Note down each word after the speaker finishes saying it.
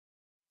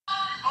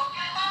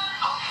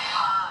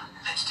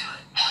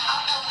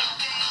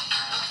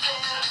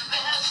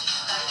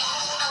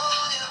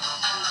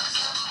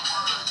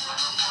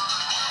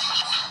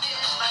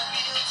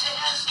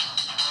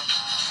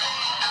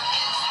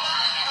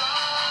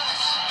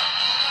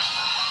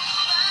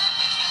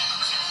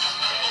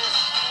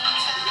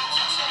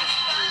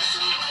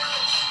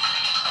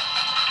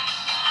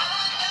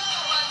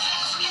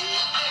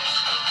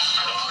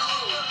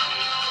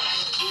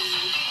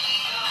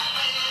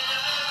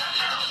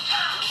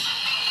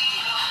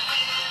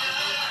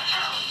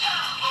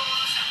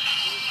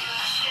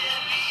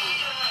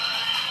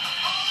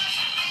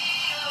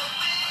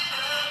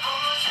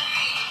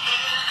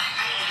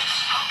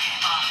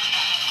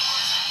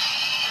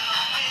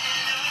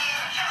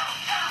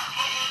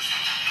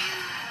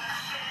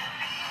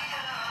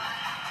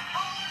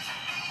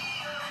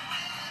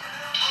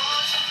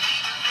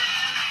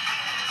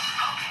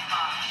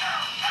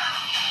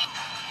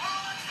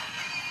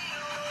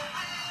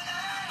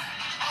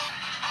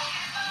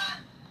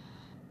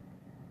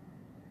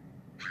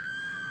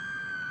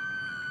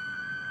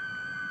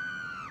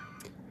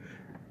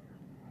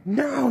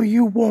Now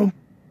you won't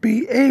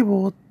be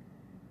able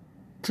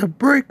to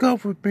break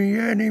up with me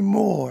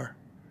anymore.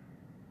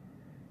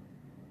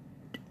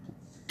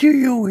 Do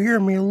you hear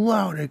me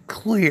loud and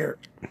clear?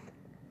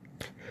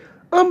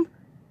 Um,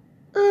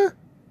 uh,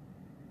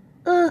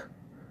 uh,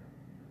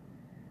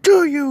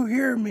 do you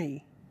hear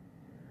me?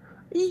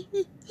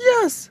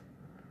 Yes.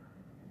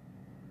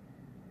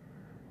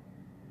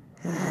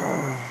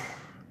 Now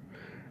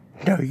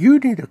you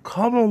need to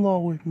come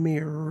along with me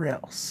or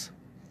else.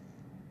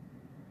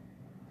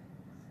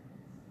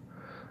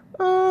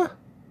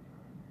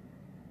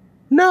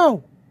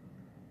 No.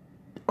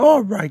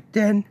 Alright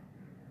then.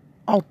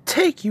 I'll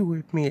take you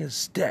with me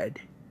instead.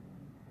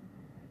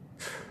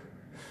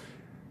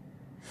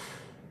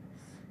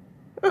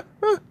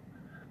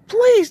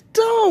 Please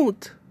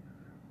don't!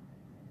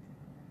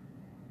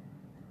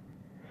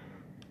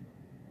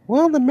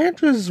 Well, the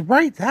mantra is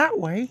right that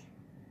way.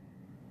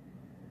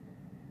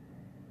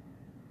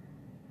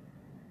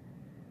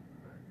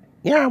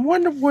 Yeah, I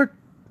wonder what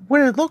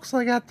it looks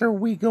like after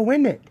we go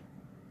in it.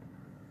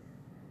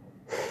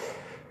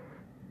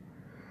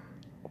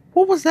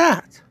 What was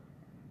that?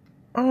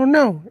 Oh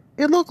no,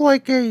 it looked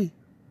like a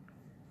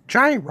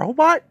giant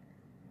robot?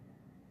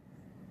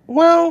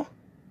 Well,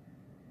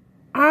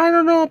 I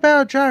don't know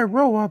about a giant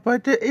robot,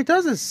 but it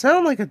doesn't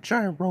sound like a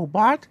giant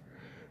robot.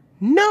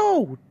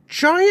 No,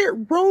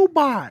 giant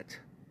robot.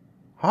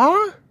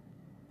 Huh?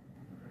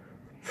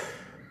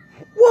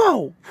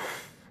 Whoa!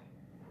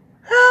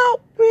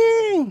 Help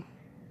me!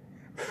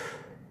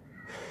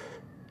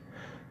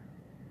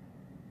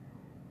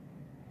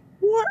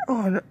 What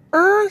on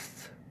earth?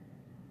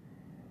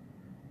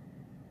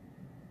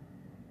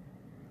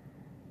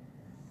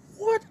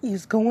 What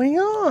is going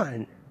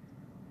on?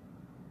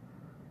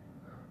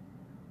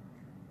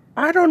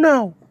 I don't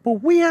know,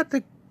 but we have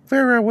to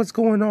figure out what's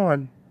going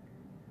on.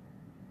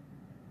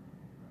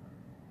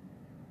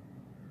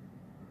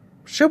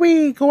 Should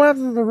we go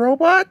after the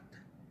robot?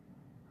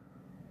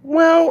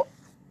 Well,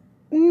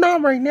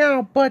 not right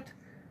now, but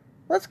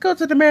let's go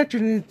to the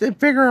mansion and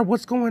figure out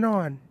what's going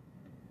on.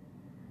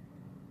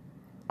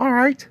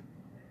 Alright.